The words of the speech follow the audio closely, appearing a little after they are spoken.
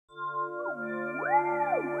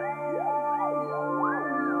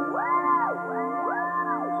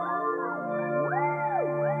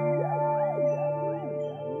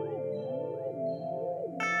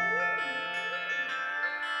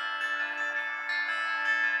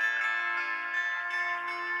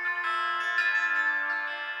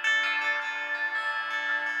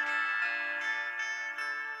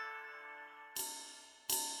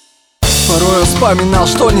вспоминал,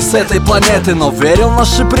 что не с этой планеты, но верил в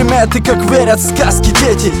наши приметы, как верят в сказки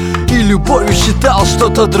дети. И любовью считал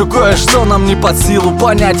что-то другое, что нам не под силу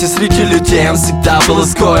понять. И среди людей он всегда был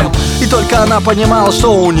изгоем. И только она понимала,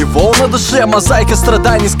 что у него на душе мозаика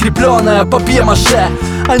страданий, скрепленная папье-маше.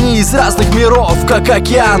 Они из разных миров, как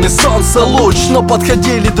океан и солнце луч, но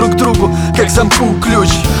подходили друг к другу, как замку ключ.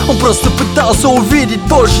 Он просто пытался увидеть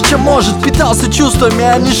больше, чем может. Питался чувствами,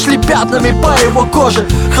 они шли пятнами по его коже.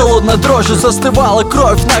 Холодной дрожью застывала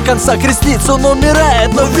кровь на концах ресниц. Он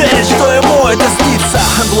умирает, но верит, что ему это снится.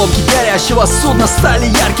 Обломки горящего судна стали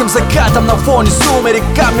ярким закатом на фоне сумерек.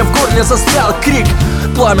 Камнем в горле застрял крик.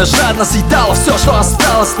 Пламя жадно съедало все, что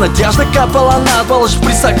осталось. Надежда капала на пол, лишь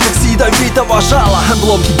присак, как с ядовитого жала.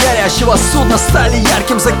 Обломки горящего судна стали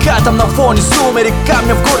ярким закатом на фоне сумерек.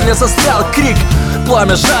 Камнем в горле застрял крик.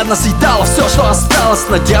 Пламя жадно съедало все, что осталось.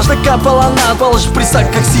 Надежда капала на пол, лишь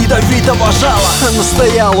присак, как с ядовитого жала. Она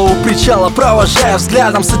стояла у причала, провожая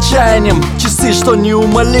взглядом с отчаянием часы, что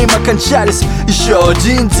неумолимо кончались. Еще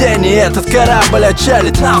один день, и этот корабль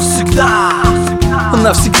отчалит навсегда.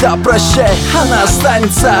 Навсегда прощай, она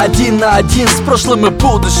останется один на один с прошлым и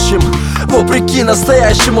будущим. Вопреки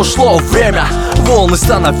настоящему шло время. Волны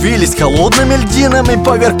становились холодными льдинами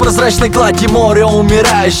поверх прозрачной глади моря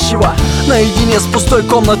умирающего. Наедине с пустой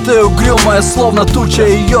комнатой угрюмая, словно туча,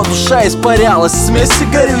 ее душа испарялась в смеси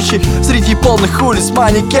горючей. Среди полных улиц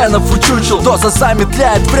манекенов и чучел. Доза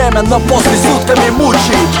замедляет время, но после сутками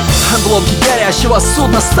мучает. Обломки горящего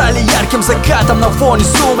судна стали ярким закатом на фоне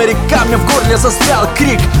сумерек. Камнем в горле застрял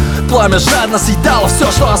крик. Пламя жадно съедало все,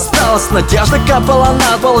 что осталось. Надежда капала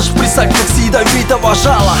на пол, лишь присак, как с ядовитого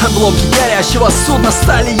жала. Обломки горящего судна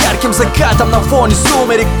стали ярким закатом на фоне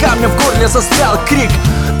сумерек. Камнем в горле застрял крик.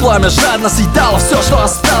 Пламя жадно съедало все, что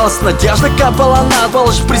осталось. Надежда капала на пол,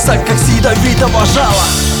 лишь присак, как с ядовитого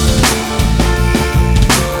жала.